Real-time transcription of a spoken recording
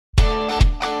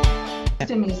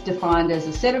System is defined as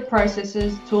a set of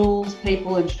processes, tools,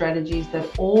 people and strategies that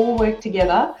all work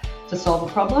together to solve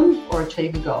a problem or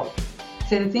achieve a goal.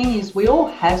 So the thing is, we all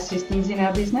have systems in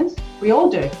our business. We all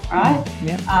do, right?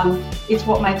 It's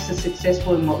what makes us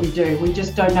successful in what we do. We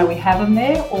just don't know we have them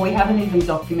there, or we haven't even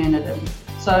documented them.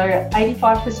 So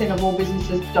 85% of all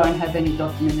businesses don't have any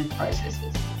documented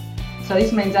processes. So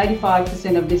this means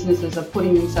 85% of businesses are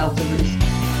putting themselves at risk.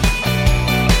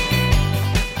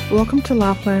 Welcome to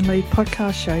Laugh Learn Lead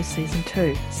Podcast Show Season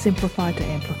 2, Simplify to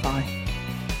Amplify.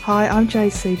 Hi, I'm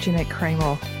JC Jeanette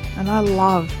Creamore, and I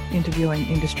love interviewing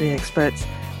industry experts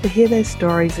to hear their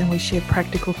stories, and we share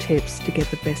practical tips to get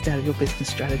the best out of your business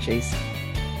strategies.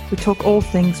 We talk all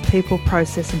things people,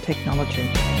 process and technology.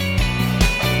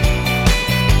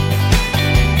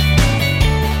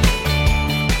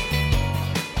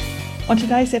 On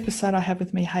today's episode, I have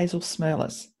with me Hazel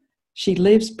Smerlas. She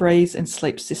lives, breathes and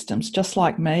sleeps systems just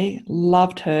like me.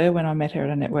 Loved her when I met her at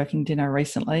a networking dinner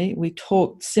recently. We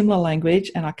talked similar language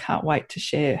and I can't wait to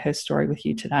share her story with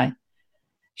you today.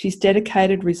 She's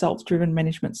dedicated results-driven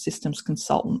management systems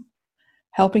consultant,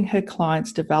 helping her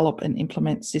clients develop and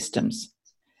implement systems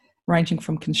ranging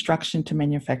from construction to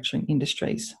manufacturing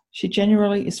industries. She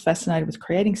genuinely is fascinated with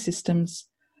creating systems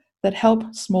that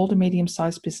help small to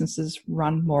medium-sized businesses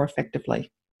run more effectively.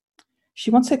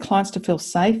 She wants her clients to feel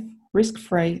safe,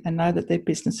 risk-free, and know that their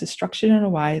business is structured in a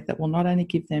way that will not only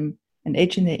give them an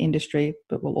edge in their industry,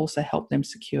 but will also help them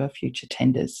secure future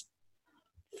tenders.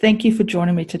 Thank you for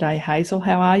joining me today, Hazel.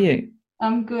 How are you?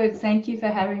 I'm good. Thank you for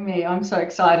having me. I'm so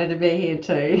excited to be here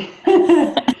too.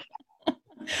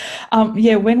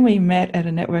 When we met at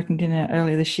a networking dinner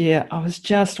earlier this year, I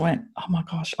went, oh my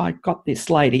gosh, I got this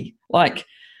lady. Like,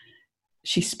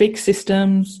 she speaks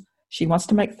systems. She wants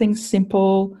to make things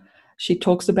simple. She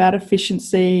talks about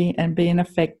efficiency and being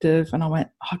effective. And I went,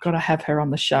 I've got to have her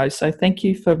on the show. So thank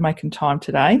you for making time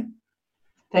today.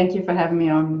 Thank you for having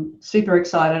me. I'm super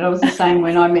excited. I was the same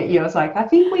when I met you. I was like, I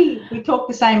think we talk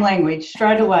the same language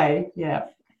straight away. Yeah.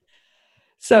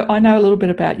 So I know a little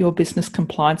bit about your Business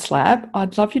Compliance Lab.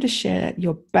 I'd love you to share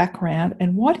your background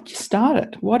and why did you start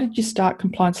it? Why did you start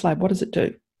Compliance Lab? What does it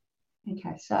do?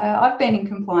 Okay, so I've been in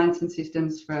compliance and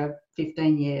systems for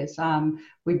 15 years.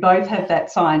 We both have that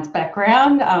science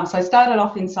background. So I started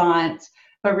off in science,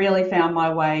 but really found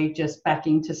my way just back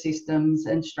into systems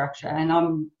and structure. And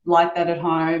I'm like that at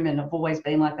home, and I've always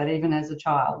been like that even as a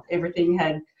child. Everything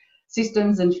had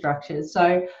systems and structures.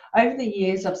 So over the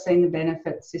years, I've seen the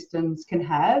benefits systems can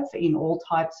have in all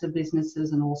types of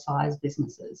businesses and all size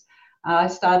businesses. I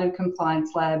started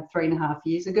Compliance Lab 3.5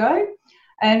 years ago.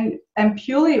 And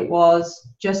purely it was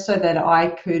just so that I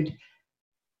could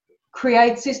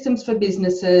create systems for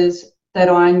businesses that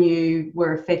I knew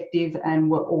were effective and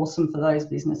were awesome for those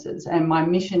businesses. And my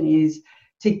mission is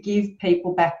to give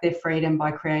people back their freedom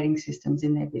by creating systems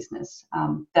in their business.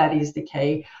 That is the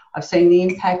key. I've seen the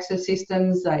impacts of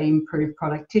systems. They improve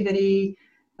productivity.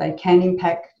 They can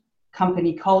impact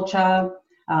company culture,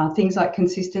 things like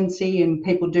consistency and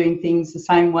people doing things the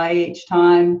same way each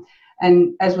time.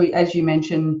 And as you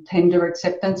mentioned, tender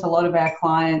acceptance, a lot of our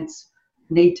clients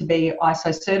need to be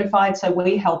ISO certified, so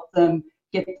we help them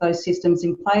get those systems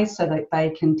in place so that they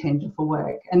can tender for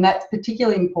work. And that's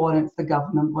particularly important for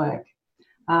government work.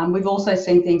 We've also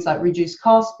seen things like reduced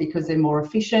costs because they're more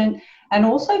efficient, and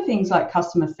also things like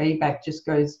customer feedback just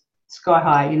goes sky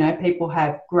high. You know, people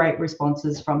have great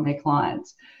responses from their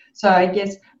clients. So I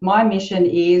guess my mission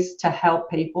is to help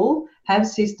people have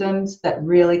systems that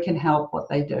really can help what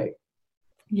they do.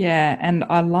 Yeah, and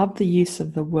I love the use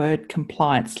of the word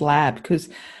compliance lab because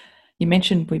you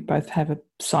mentioned we both have a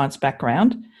science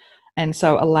background. And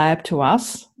so a lab to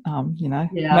us,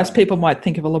 most people might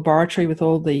think of a laboratory with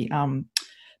all the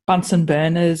Bunsen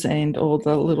burners and all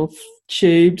the little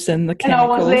tubes and the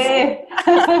chemicals.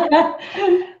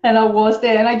 And I was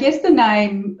there. And I guess the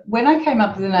name, when I came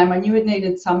up with the name, I knew it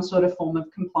needed some sort of form of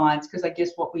compliance because I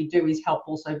guess what we do is help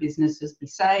also businesses be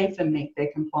safe and meet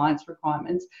their compliance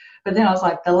requirements. But then I was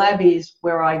like, the lab is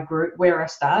where I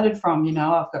started from. You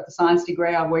know, I've got the science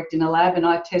degree. I worked in a lab and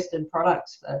I tested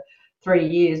products for 3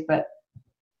 years, but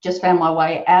just found my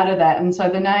way out of that. And so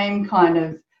the name kind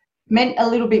of meant a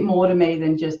little bit more to me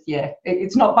than just,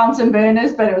 it's not Bunsen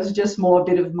burners, but it was just more a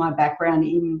bit of my background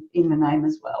in the name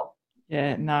as well.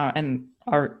 Yeah, no, and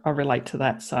I relate to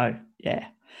that. So, yeah.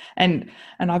 And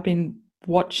I've been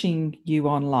watching you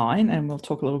online, and we'll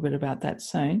talk a little bit about that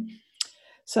soon.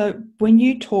 So when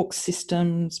you talk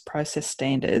systems, process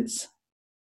standards,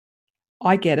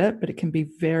 I get it, but it can be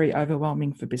very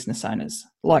overwhelming for business owners.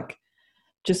 Like,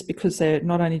 just because they're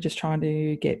not only just trying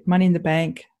to get money in the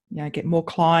bank, get more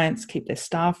clients, keep their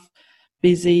staff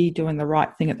busy doing the right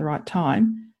thing at the right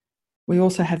time, we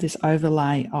also have this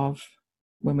overlay of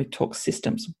when we talk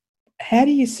systems. How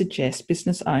do you suggest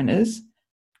business owners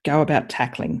go about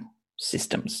tackling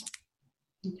systems?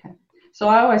 Okay. So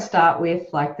I always start with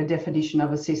like the definition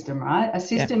of a system, right? A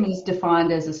system is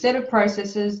defined as a set of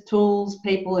processes, tools,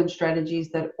 people, and strategies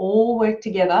that all work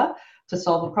together to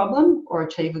solve a problem or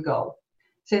achieve a goal.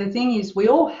 So the thing is, we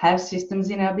all have systems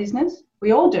in our business.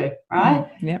 We all do, right?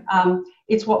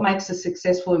 It's what makes us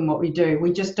successful in what we do.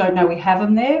 We just don't know we have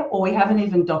them there, or we haven't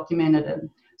even documented them.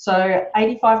 So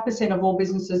 85% of all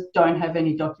businesses don't have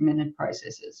any documented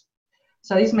processes.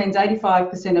 So this means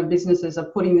 85% of businesses are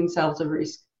putting themselves at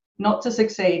risk not to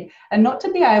succeed and not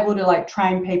to be able to like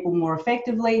train people more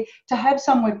effectively, to have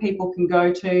somewhere people can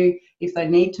go to if they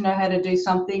need to know how to do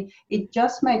something. It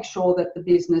just makes sure that the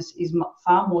business is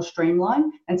far more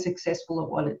streamlined and successful at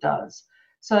what it does.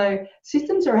 So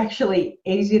systems are actually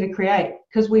easy to create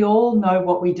because we all know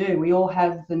what we do. We all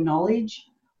have the knowledge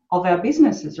of our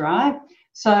businesses, right?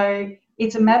 So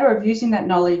it's a matter of using that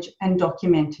knowledge and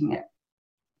documenting it.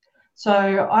 So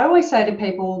I always say to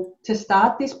people, to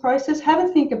start this process, have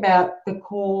a think about the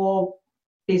core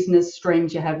business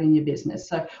streams you have in your business.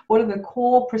 So what are the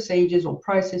core procedures or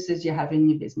processes you have in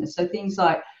your business? So things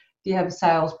like, do you have a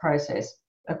sales process,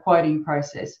 a quoting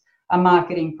process, a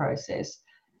marketing process?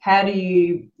 How do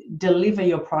you deliver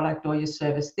your product or your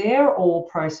service? They're all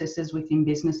processes within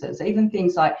businesses, even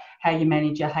things like how you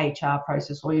manage your HR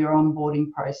process or your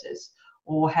onboarding process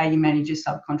or how you manage your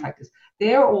subcontractors.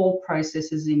 They're all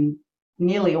processes in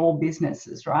nearly all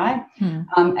businesses, right?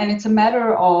 And it's a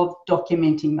matter of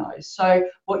documenting those. So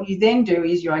what you then do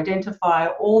is you identify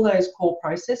all those core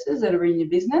processes that are in your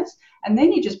business, and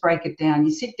then you just break it down.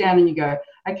 You sit down and you go,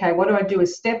 okay, what do I do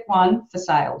as step one for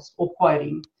sales or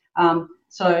quoting?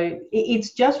 So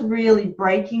it's just really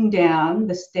breaking down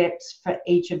the steps for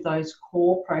each of those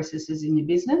core processes in your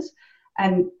business.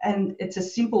 And it's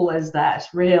as simple as that,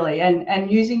 really.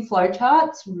 And using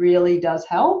flowcharts really does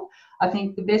help. I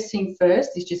think the best thing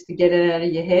first is just to get it out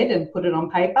of your head and put it on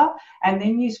paper, and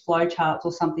then use flowcharts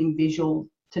or something visual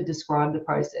to describe the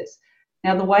process.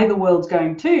 Now, the way the world's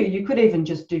going too, you could even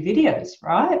just do videos,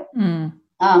 right?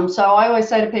 So I always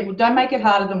say to people, don't make it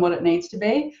harder than what it needs to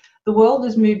be. The world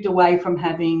has moved away from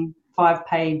having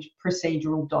 5-page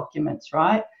procedural documents,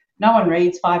 right? No one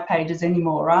reads 5 pages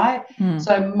anymore, right?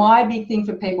 So my big thing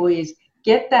for people is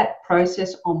get that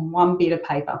process on one bit of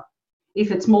paper. If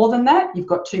it's more than that, you've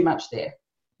got too much there,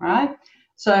 right?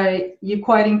 So your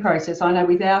quoting process, I know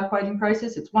with our quoting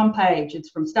process, it's 1 page. It's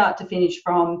from start to finish,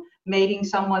 from meeting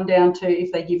someone down to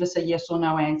if they give us a yes or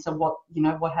no answer, what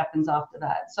happens after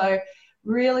that. So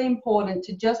really important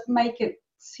to just make it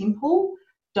simple.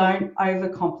 Don't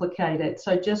overcomplicate it.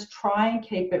 So just try and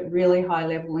keep it really high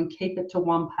level and keep it to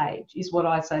 1 page is what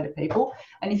I say to people.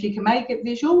 And if you can make it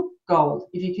visual, gold.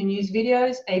 If you can use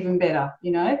videos, even better,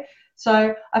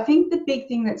 So I think the big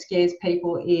thing that scares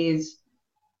people is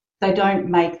they don't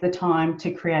make the time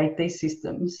to create these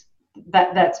systems.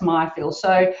 That's my feel.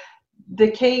 So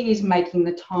the key is making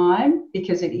the time,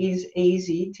 because it is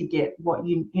easy to get what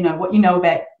you know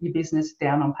about your business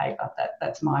down on paper.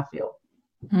 That's my feel.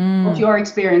 What's your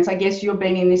experience? I guess you've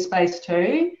been in this space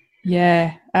too.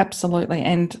 Yeah, absolutely.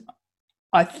 And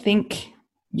I think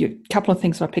a couple of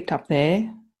things I picked up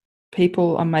there.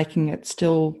 People are making it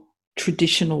still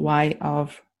traditional way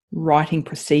of writing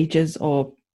procedures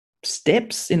or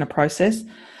steps in a process.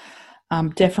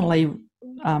 Definitely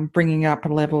bringing up a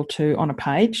level to on a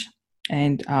page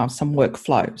and some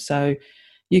workflow. So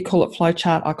you call it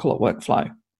flowchart, I call it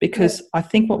workflow, because I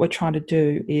think what we're trying to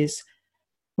do is,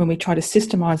 when we try to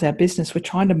systemize our business, we're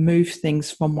trying to move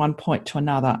things from one point to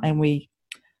another. And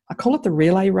I call it the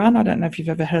relay run. I don't know if you've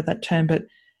ever heard that term, but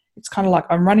it's kind of like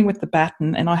I'm running with the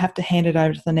baton and I have to hand it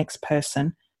over to the next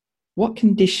person. What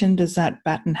condition does that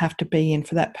baton have to be in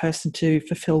for that person to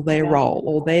fulfill their role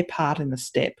or their part in the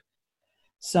step?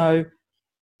 So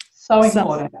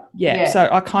important. So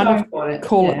I kind of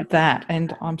call it that.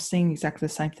 And I'm seeing exactly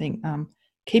the same thing.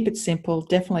 Keep it simple.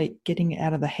 Definitely getting it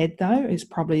out of the head, though, is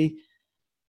probably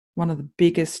one of the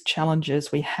biggest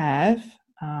challenges we have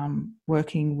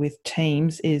working with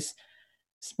teams, is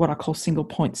what I call single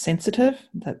point sensitive,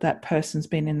 that person's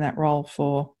been in that role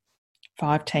for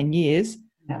 5-10 years.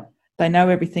 Yeah. They know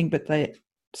everything, but they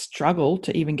struggle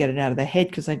to even get it out of their head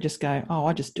because they just go, oh,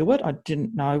 I just do it. I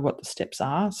didn't know what the steps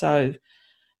are. So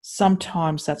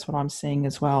sometimes that's what I'm seeing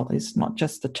as well, is not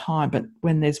just the time, but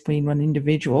when there's been an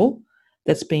individual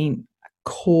that's been a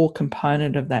core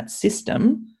component of that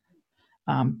system,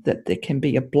 that there can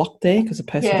be a block there because a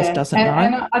person just Yeah, doesn't know.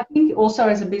 and I think also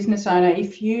as a business owner,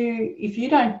 if you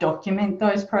don't document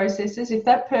those processes, if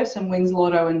that person wins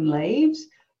lotto and leaves,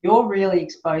 you're really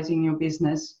exposing your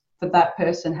business for that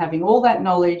person having all that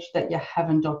knowledge that you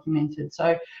haven't documented.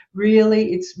 So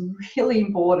really, it's really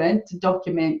important to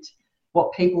document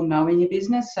what people know in your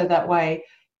business, so that way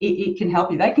it can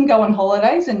help you. They can go on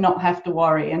holidays and not have to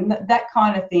worry, and that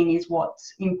kind of thing is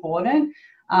what's important.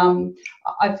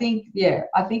 I think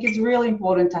it's really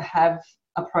important to have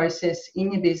a process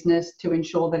in your business to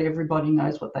ensure that everybody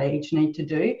knows what they each need to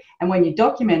do. And when you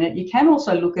document it, you can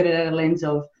also look at it at a lens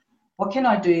of, what can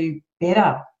I do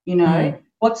better?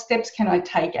 What steps can I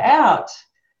take out?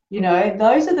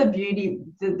 Those are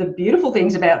the beautiful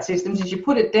things about systems, is you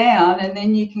put it down and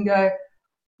then you can go,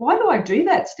 why do I do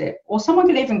that step? Or someone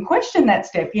could even question that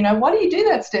step. Why do you do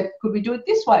that step? Could we do it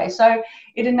this way? So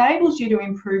it enables you to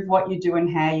improve what you do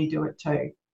and how you do it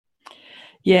too.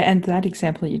 Yeah, and that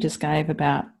example you just gave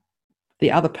about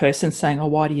the other person saying, oh,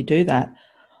 why do you do that?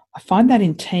 I find that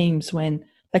in teams when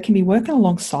they can be working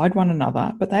alongside one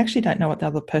another, but they actually don't know what the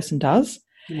other person does.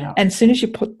 Yeah. And as soon as you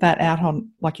put that out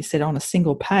on, like you said, on a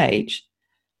single page,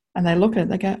 and they look at it,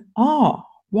 they go, oh,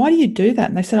 why do you do that?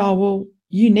 And they said, oh, well,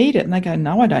 you need it. And they go,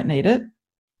 no, I don't need it.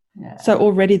 Yeah. So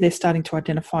already they're starting to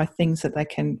identify things that they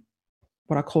can,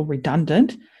 what I call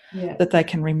redundant, that they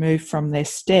can remove from their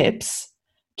steps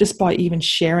just by even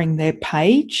sharing their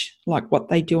page, like what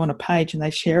they do on a page, and they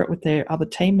share it with their other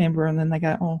team member, and then they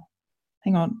go, oh,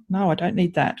 hang on, no, I don't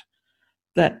need that.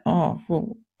 Oh,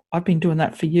 well, I've been doing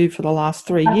that for you for the last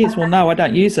 3 years. Well, no, I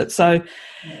don't use it. So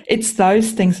it's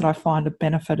those things that I find a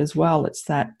benefit as well. It's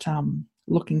that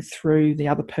looking through the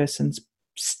other person's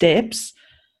steps,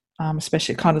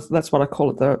 especially kind of, that's what I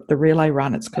call it, the relay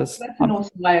run. It's because that's an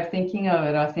awesome way of thinking of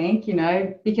it, I think,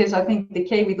 because I think the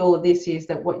key with all of this is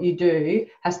that what you do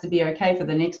has to be okay for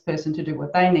the next person to do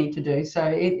what they need to do. So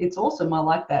it's awesome. I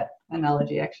like that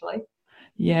analogy, actually.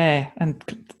 Yeah,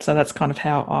 and so that's kind of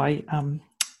how I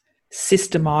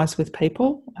systemize with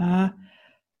people.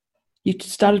 We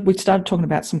started talking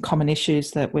about some common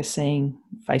issues that we're seeing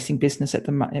facing business at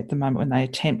the moment when they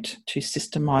attempt to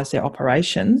systemize their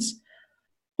operations.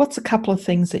 What's a couple of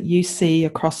things that you see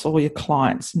across all your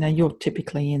clients? Now, you're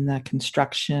typically in the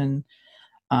construction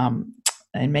and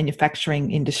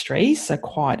manufacturing industry, so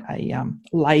quite a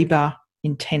labour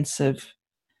intensive.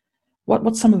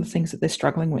 What's some of the things that they're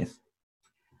struggling with?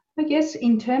 I guess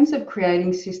in terms of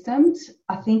creating systems,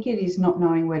 I think it is not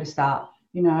knowing where to start.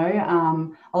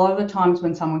 A lot of the times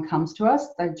when someone comes to us,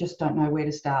 they just don't know where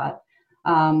to start.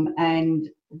 And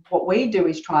what we do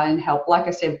is try and help, like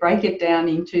I said, break it down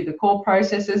into the core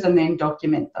processes and then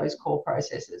document those core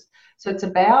processes. So it's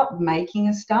about making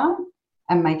a start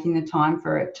and making the time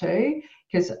for it too.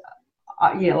 Because,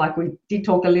 like we did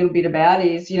talk a little bit about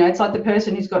is, it's like the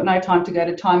person who's got no time to go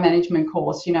to time management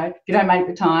course. If you don't make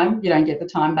the time, you don't get the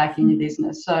time back in your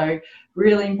business. So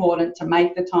really important to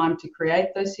make the time to create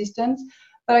those systems.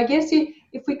 But I guess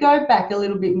if we go back a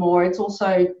little bit more, it's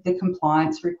also the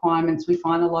compliance requirements. We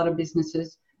find a lot of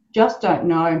businesses just don't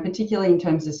know, and particularly in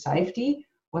terms of safety,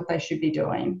 what they should be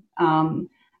doing.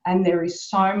 And there is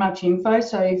so much info.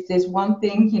 So if there's one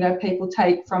thing, people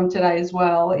take from today as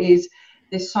well, is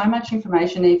there's so much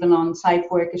information even on Safe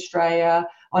Work Australia,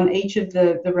 on each of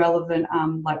the relevant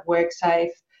like WorkSafe,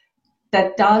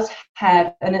 that does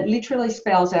have, and it literally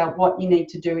spells out what you need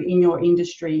to do in your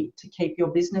industry to keep your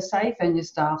business safe and your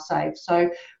staff safe. So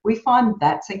we find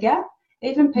that's a gap.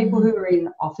 Even people who are in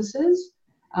offices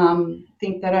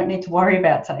think they don't need to worry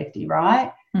about safety,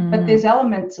 right? But there's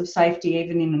elements of safety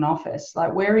even in an office.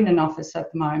 Like we're in an office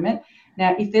at the moment.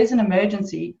 Now, if there's an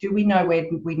emergency, do we know where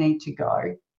we need to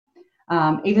go?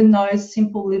 Even those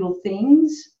simple little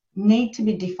things need to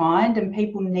be defined, and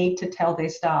people need to tell their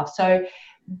staff. So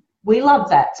we love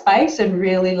that space and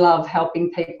really love helping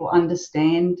people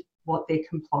understand what their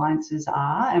compliances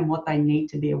are and what they need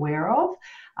to be aware of.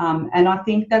 And I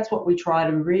think that's what we try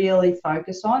to really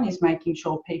focus on, is making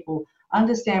sure people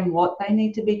understand what they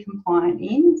need to be compliant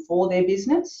in for their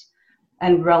business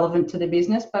and relevant to the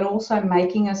business, but also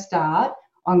making a start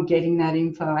on getting that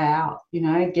info out,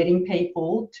 getting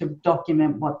people to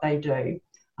document what they do.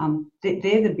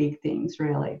 They're the big things,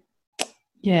 really.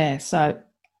 Yeah, so,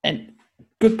 and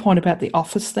good point about the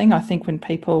office thing. I think when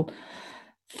people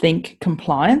think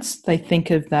compliance, they think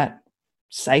of that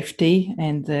safety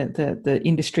and the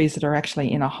industries that are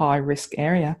actually in a high risk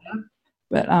area. Yeah.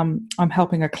 But I'm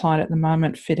helping a client at the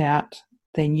moment fit out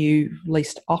their new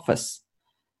leased office.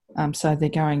 So they're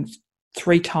going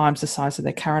 3 times the size of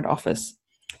their current office.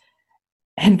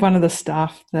 And one of the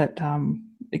staff that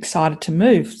excited to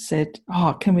move, said,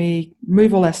 "Oh, can we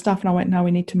move all our stuff?" And I went, "No,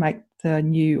 we need to make the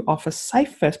new office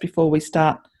safe first before we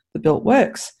start the built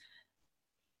works."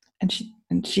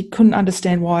 And she couldn't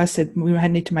understand why I said we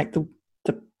need to make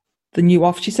the new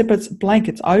office. She said, "But it's blank,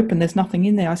 it's open, there's nothing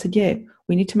in there." I said, "Yeah,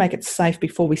 we need to make it safe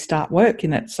before we start work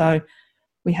in it. So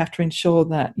we have to ensure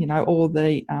that, you know, all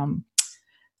the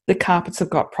carpets have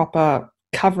got proper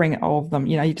covering of them.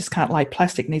 You know, you just can't lay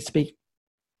plastic, it needs to be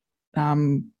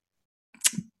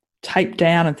taped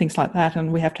down and things like that.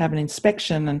 And we have to have an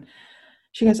inspection." And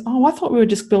she goes, "Oh, I thought we were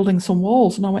just building some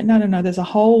walls." And I went, no, there's a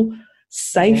whole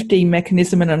safety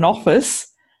mechanism in an office.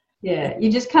 Yeah,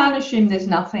 you just can't assume there's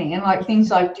nothing. And like things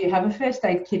like, do you have a first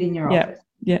aid kit in your office?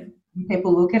 Yeah. And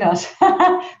people look at us.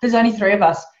 There's only 3 of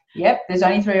us. Yep, there's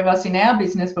only 3 of us in our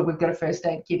business, but we've got a first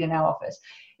aid kit in our office.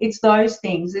 It's those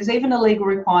things. There's even a legal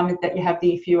requirement that you have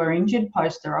the "if you are injured"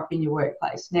 poster up in your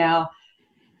workplace. Now,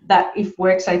 that if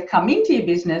WorkSafe come into your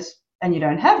business and you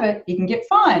don't have it, you can get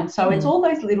fined. So it's all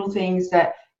those little things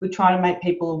that we try to make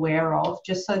people aware of,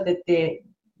 just so that they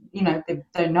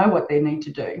know what they need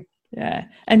to do. Yeah,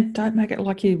 and don't make it,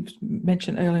 like you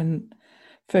mentioned earlier,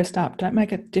 first up, don't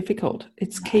make it difficult.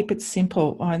 Keep it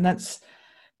simple. And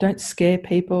don't scare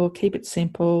people, keep it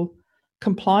simple.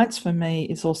 Compliance for me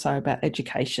is also about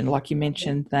education. Like you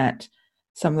mentioned, that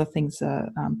some of the things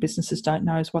businesses don't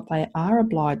know is what they are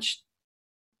obliged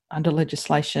under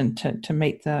legislation to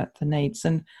meet the needs.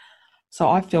 And so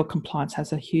I feel compliance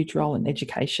has a huge role in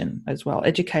education as well,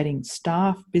 educating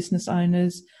staff, business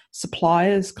owners,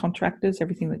 suppliers, contractors,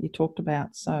 everything that you talked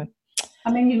about. So,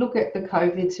 I mean, you look at the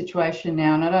COVID situation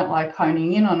now, and I don't like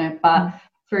honing in on it, but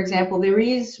for example, there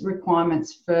is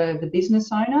requirements for the business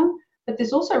owner, but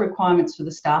there's also requirements for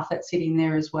the staff that sit in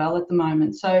there as well at the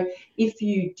moment. So if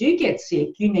you do get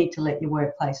sick, you need to let your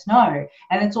workplace know.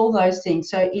 And it's all those things.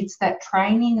 So it's that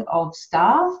training of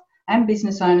staff and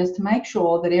business owners to make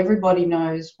sure that everybody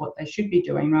knows what they should be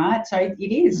doing, right? So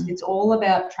it's all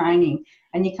about training.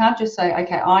 And you can't just say,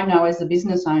 okay, I know as a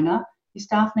business owner. Your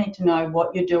staff need to know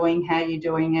what you're doing, how you're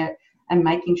doing it, and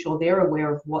making sure they're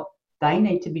aware of what they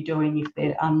need to be doing if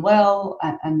they're unwell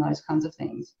and those kinds of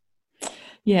things.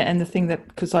 Yeah, and the thing that,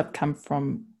 because I've come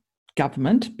from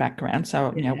government background,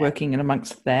 so you know, working in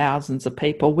amongst thousands of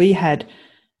people, we had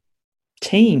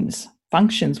teams,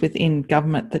 functions within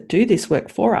government that do this work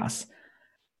for us.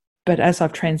 But as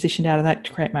I've transitioned out of that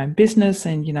to create my own business,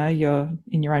 and you know, you're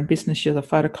in your own business, you're the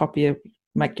photocopier,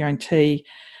 make your own tea,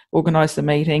 organise the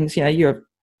meetings, you know, you're a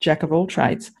jack of all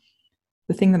trades.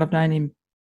 The thing that I've known in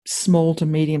small to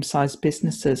medium-sized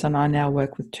businesses, and I now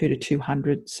work with 200 to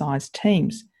 200 sized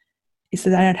teams, is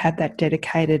that they don't have that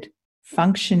dedicated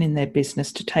function in their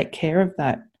business to take care of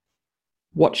that.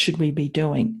 What should we be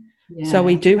doing? Yeah. So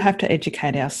we do have to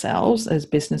educate ourselves as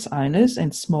business owners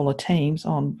and smaller teams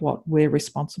on what we're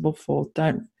responsible for.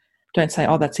 Don't say,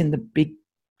 oh, that's in the big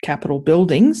capital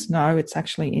buildings. No, it's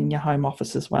actually in your home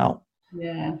office as well.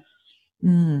 Yeah.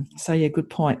 So yeah, good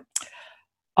point.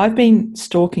 I've been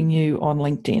stalking you on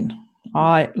LinkedIn.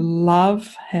 I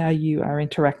love how you are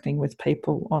interacting with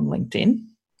people on LinkedIn.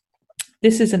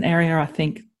 This is an area I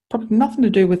think probably nothing to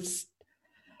do with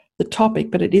the topic,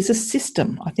 but it is a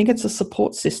system. I think it's a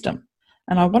support system.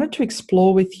 And I wanted to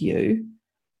explore with you,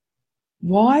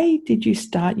 why did you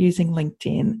start using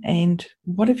LinkedIn, and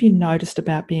what have you noticed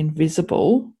about being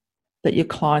visible that your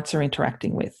clients are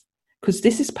interacting with? Because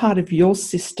this is part of your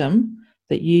system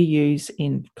that you use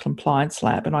in Compliance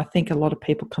Lab, and I think a lot of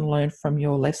people can learn from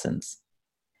your lessons.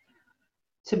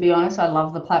 To be honest, I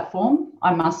love the platform.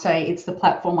 I must say it's the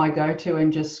platform I go to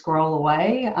and just scroll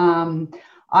away.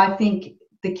 I think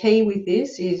the key with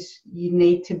this is you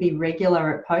need to be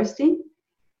regular at posting,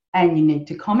 and you need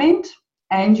to comment,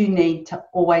 and you need to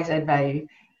always add value.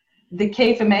 The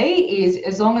key for me is,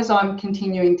 as long as I'm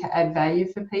continuing to add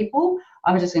value for people,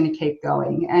 I'm just going to keep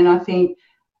going. And I think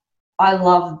I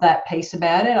love that piece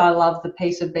about it. I love the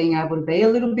piece of being able to be a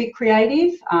little bit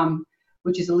creative,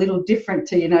 which is a little different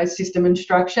to, you know, system and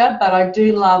structure, but I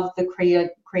do love the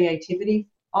creativity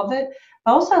of it.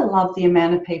 I also love the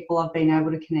amount of people I've been able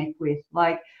to connect with.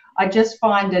 Like, I just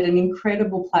find it an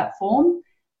incredible platform,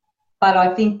 but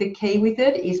I think the key with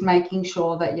it is making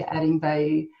sure that you're adding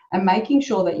value and making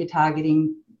sure that you're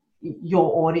targeting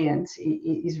your audience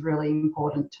is really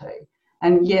important too.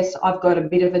 And yes, I've got a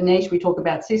bit of a niche. We talk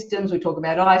about systems, we talk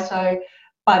about ISO,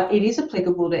 but it is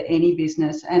applicable to any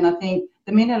business. And I think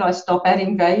the minute I stop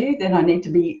adding value, then I need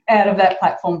to be out of that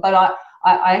platform. But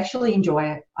I actually enjoy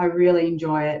it. I really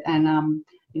enjoy it. And,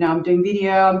 you know, I'm doing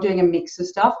video, I'm doing a mix of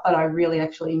stuff, but I really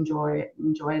actually enjoy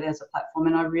it as a platform.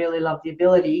 And I really love the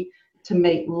ability to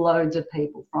meet loads of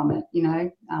people from it. You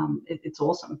know, it's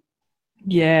awesome.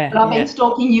 Yeah, But I've yeah. been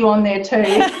stalking you on there too.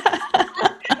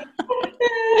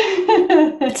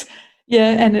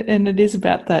 Yeah, and it is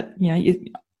about that, you know, you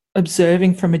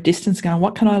observing from a distance, going,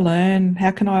 what can I learn?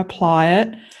 How can I apply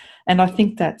it? And I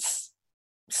think that's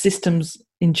systems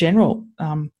in general,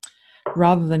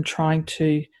 rather than trying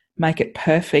to make it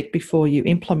perfect before you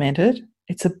implement it.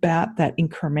 It's about that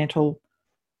incremental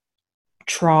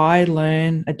try,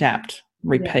 learn, adapt, Yeah.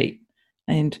 repeat.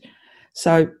 And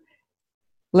so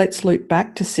let's loop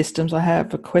back to systems. I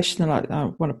have a question that I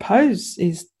want to pose,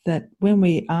 is that when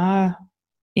we are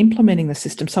implementing the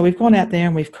system, so we've gone out there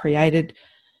and we've created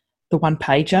the one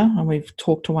pager and we've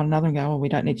talked to one another and go, well, we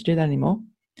don't need to do that anymore.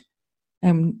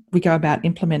 And we go about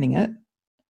implementing it.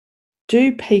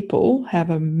 Do people have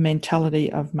a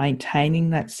mentality of maintaining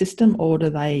that system, or do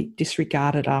they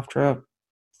disregard it after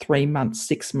 3 months,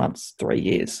 6 months, 3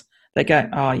 years? They go,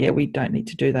 oh yeah, we don't need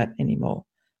to do that anymore.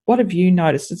 What have you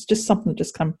noticed? It's just something that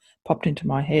just popped into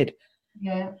my head.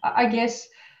 Yeah, I guess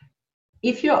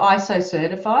if you're ISO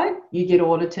certified, you get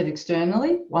audited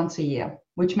externally once a year,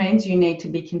 which means you need to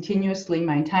be continuously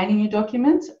maintaining your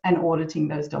documents and auditing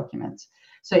those documents.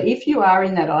 So if you are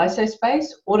in that ISO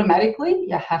space, automatically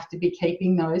you have to be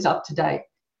keeping those up to date.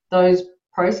 Those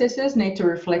processes need to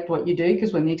reflect what you do,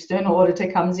 because when the external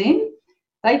auditor comes in,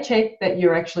 they check that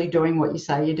you're actually doing what you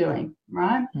say you're doing,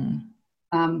 right?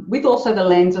 With also the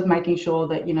lens of making sure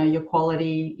that, you know, your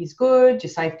quality is good,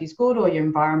 your safety is good, or your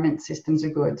environment systems are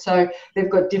good. So they've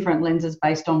got different lenses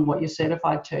based on what you're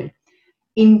certified to.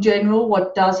 In general,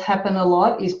 what does happen a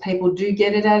lot is people do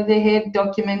get it out of their head,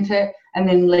 document it, and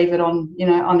then leave it on, you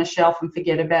know, on a shelf and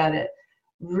forget about it.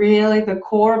 Really, the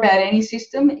core about any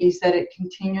system is that it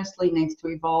continuously needs to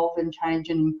evolve and change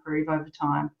and improve over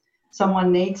time.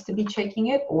 Someone needs to be checking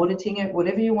it, auditing it,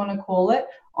 whatever you want to call it,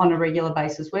 on a regular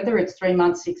basis, whether it's 3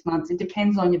 months, 6 months, it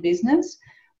depends on your business.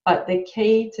 But the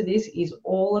key to this is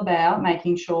all about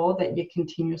making sure that you're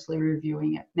continuously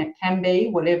reviewing it. And it can be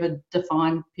whatever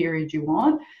defined period you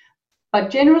want. But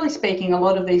generally speaking, a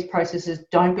lot of these processes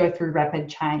don't go through rapid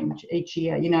change each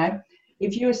year. You know,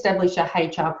 if you establish a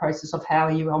HR process of how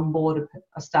you onboard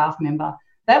a staff member,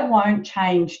 that won't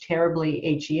change terribly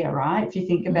each year, right? If you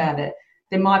think about it,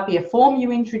 there might be a form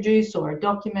you introduce or a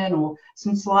document or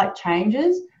some slight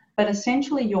changes, but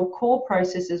essentially your core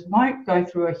processes won't go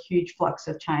through a huge flux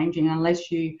of changing unless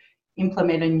you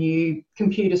implement a new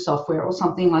computer software or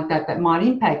something like that that might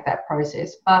impact that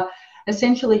process. But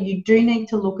essentially you do need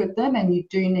to look at them and you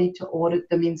do need to audit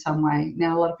them in some way.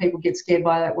 Now, a lot of people get scared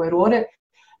by that word audit.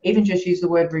 Even just use the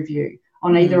word review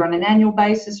on either on an annual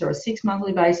basis or a 6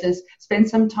 monthly basis. Spend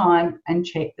some time and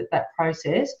check that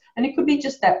process, and it could be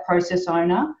just that process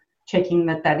owner checking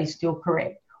that is still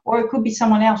correct, or it could be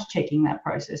someone else checking that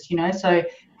process, you know, so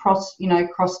cross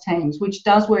teams, which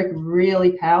does work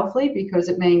really powerfully because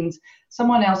it means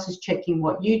someone else is checking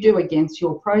what you do against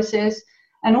your process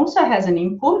and also has an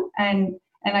input, and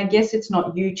I guess it's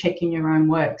not you checking your own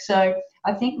work. So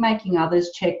I think making others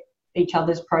check each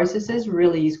other's processes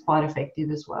really is quite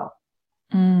effective as well.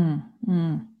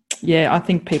 Yeah, I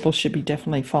think people should be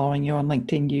definitely following you on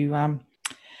LinkedIn.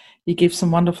 You give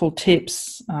some wonderful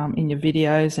tips in your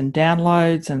videos and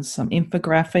downloads, and some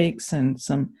infographics and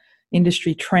some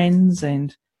industry trends,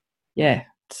 and yeah,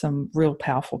 some real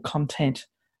powerful content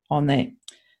on there.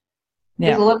 Now,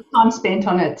 there's a lot of time spent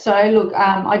on it. So look,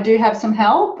 I do have some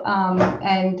help,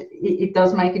 and it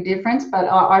does make a difference, but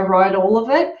I write all of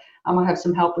it. I have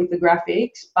some help with the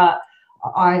graphics, but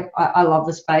I love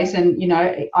the space, and you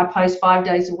know, I post 5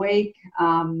 days a week.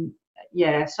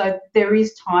 So there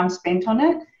is time spent on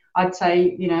it. I'd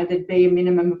say, you know, there'd be a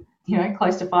minimum of, you know,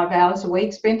 close to 5 hours a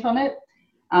week spent on it,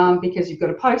 because you've got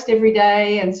to post every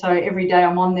day, and so every day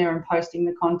I'm on there and posting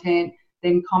the content,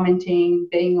 then commenting,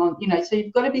 being on, you know, so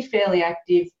you've got to be fairly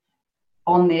active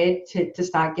on there to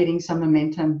start getting some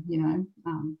momentum, you know.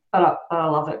 But I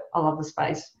love it. I love the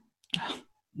space.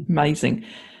 Amazing.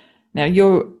 Now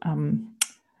you're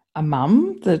a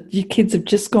mum, that your kids have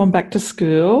just gone back to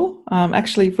school.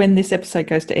 Actually, when this episode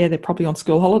goes to air, they're probably on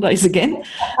school holidays again.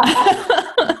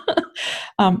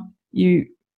 You,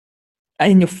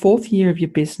 in your 4th year of your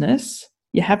business,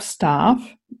 you have staff,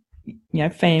 you know,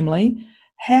 family.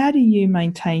 How do you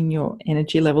maintain your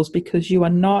energy levels? Because you're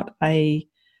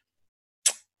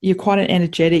quite an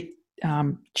energetic,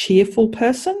 cheerful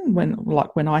person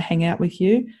when I hang out with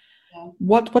you. Yeah.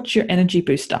 What's your energy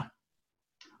booster?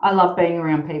 I love being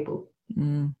around people,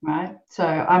 right? So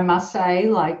I must say,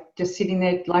 like, just sitting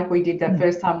there, like we did that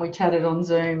first time we chatted on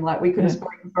Zoom, like we could have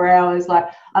spoken for hours. Like,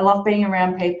 I love being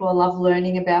around people. I love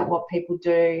learning about what people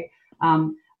do.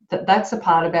 That's the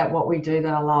part about what we do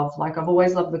that I love. Like, I've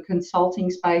always loved the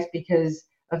consulting space because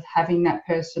of having that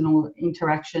personal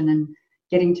interaction and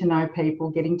getting to know people,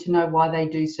 getting to know why they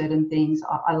do certain things.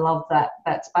 I love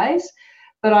that space.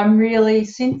 But I'm really,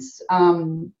 since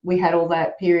we had all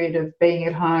that period of being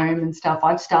at home and stuff,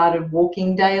 I've started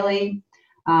walking daily,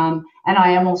 and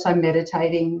I am also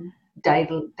meditating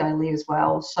daily as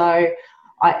well. So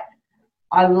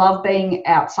I love being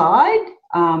outside,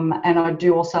 and I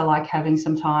do also like having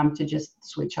some time to just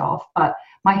switch off. But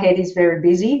my head is very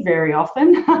busy very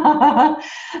often.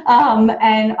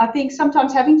 And I think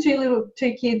sometimes having two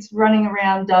kids running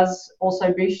around does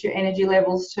also boost your energy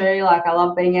levels too. Like, I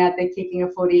love being out there kicking a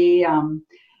footy.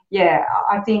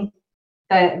 I think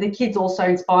that the kids also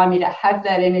inspire me to have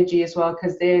that energy as well,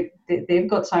 because they've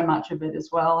got so much of it as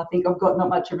well. I think I've got not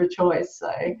much of a choice.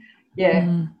 So,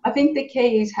 I think the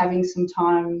key is having some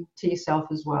time to yourself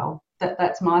as well.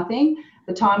 That's my thing.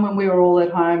 The time when we were all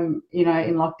at home, in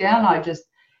lockdown,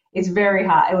 it's very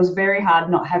hard. It was very hard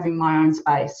not having my own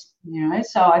space,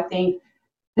 So I think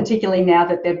particularly now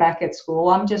that they're back at school,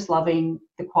 I'm just loving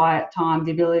the quiet time,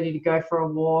 the ability to go for a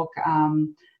walk,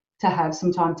 to have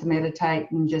some time to meditate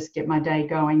and just get my day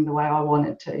going the way I want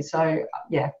it to. So,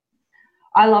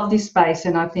 I love this space,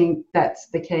 and I think that's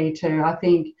the key too. I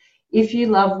think if you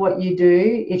love what you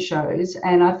do, it shows,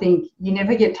 and I think you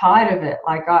never get tired of it.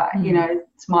 Like,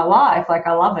 it's my life. Like,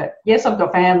 I love it. Yes, I've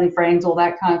got family, friends, all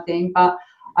that kind of thing, but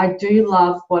I do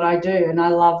love what I do, and I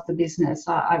love the business.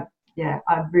 I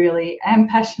really am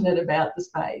passionate about the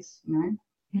space,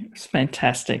 It's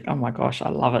fantastic. Oh my gosh, I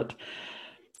love it.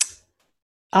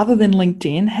 Other than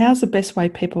LinkedIn, how's the best way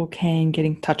people can get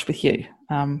in touch with you?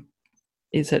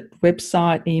 Is it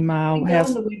website, email? On the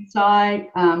website.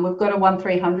 We've got a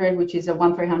 1300, which is a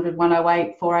 1300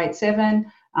 108 487.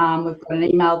 We've got an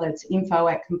email that's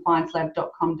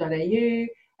info@compliancelab.com.au.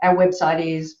 Our website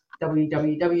is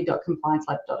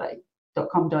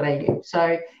www.compliancelab.com.au.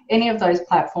 So any of those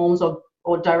platforms, or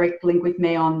direct link with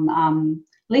me on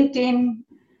LinkedIn,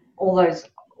 all those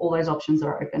options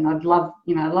are open. I'd love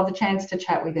a chance to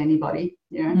chat with anybody.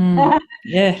 Yeah.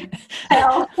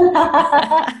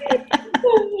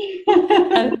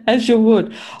 As you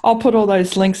would. I'll put all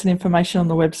those links and information on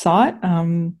the website.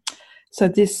 So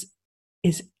this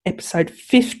is episode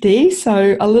 50,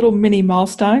 so a little mini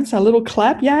milestone, so a little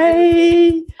clap,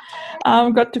 yay!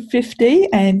 Got to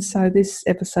 50, and so this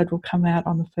episode will come out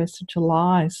on the 1st of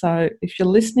July. So if you're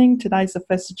listening, today's the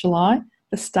 1st of July,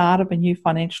 the start of a new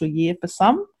financial year for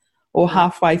some, or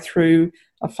halfway through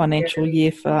a financial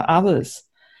year for others.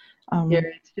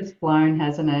 It's just flown,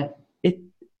 hasn't it?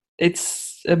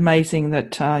 It's amazing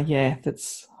that,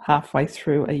 that's halfway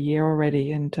through a year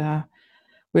already, and I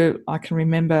can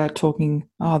remember talking,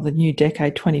 the new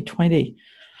decade 2020,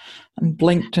 and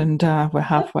blinked and we're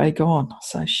halfway gone.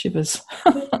 So shivers.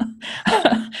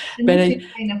 It's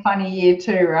been a funny year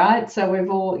too, right? So we've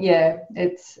all,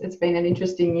 it's been an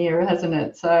interesting year, hasn't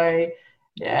it? So,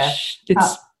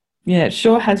 it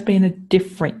sure has been a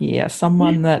different year.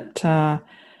 Someone that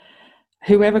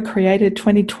whoever created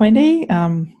 2020,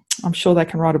 I'm sure they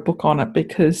can write a book on it,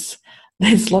 because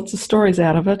there's lots of stories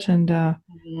out of it. And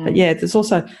but there's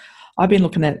also, I've been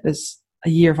looking at it as a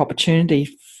year of opportunity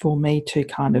for me to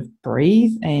kind of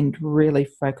breathe and really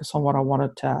focus on what I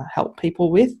wanted to help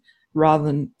people with, rather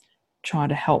than trying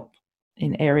to help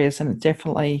in areas. And it's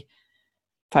definitely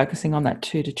focusing on that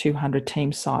 2 to 200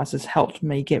 team size has helped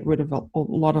me get rid of a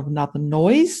lot of another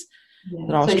noise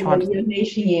that I was trying to. You're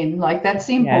niching in, like, that's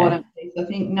the important piece. I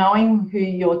think knowing who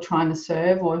you're trying to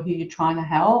serve or who you're trying to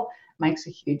help makes a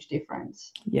huge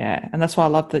difference. Yeah, and that's why I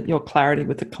love that your clarity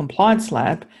with the Compliance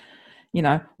Lab.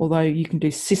 Although you can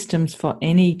do systems for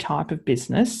any type of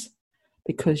business,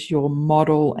 because your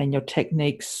model and your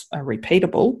techniques are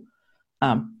repeatable,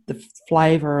 the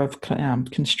flavour of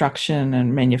construction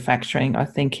and manufacturing, I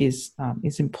think, is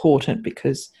important,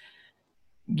 because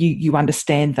you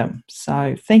understand them.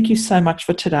 So thank you so much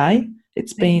for today.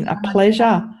 It's been a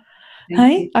pleasure.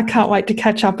 Hey, I can't wait to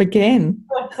catch up again.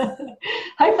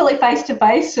 Hopefully face to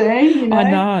face soon. I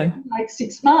know. Like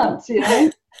 6 months.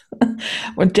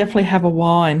 We'll definitely have a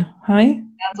wine. Hey.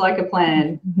 Sounds like a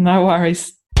plan. No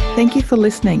worries. Thank you for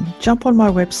listening. Jump on my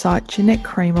website,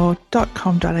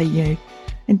 JeanetteCremor.com.au,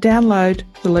 and download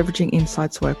the Leveraging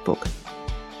Insights workbook.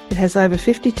 It has over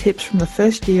 50 tips from the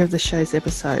first year of the show's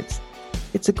episodes.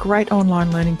 It's a great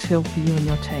online learning tool for you and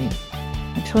your team.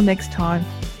 Until next time,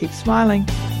 keep smiling.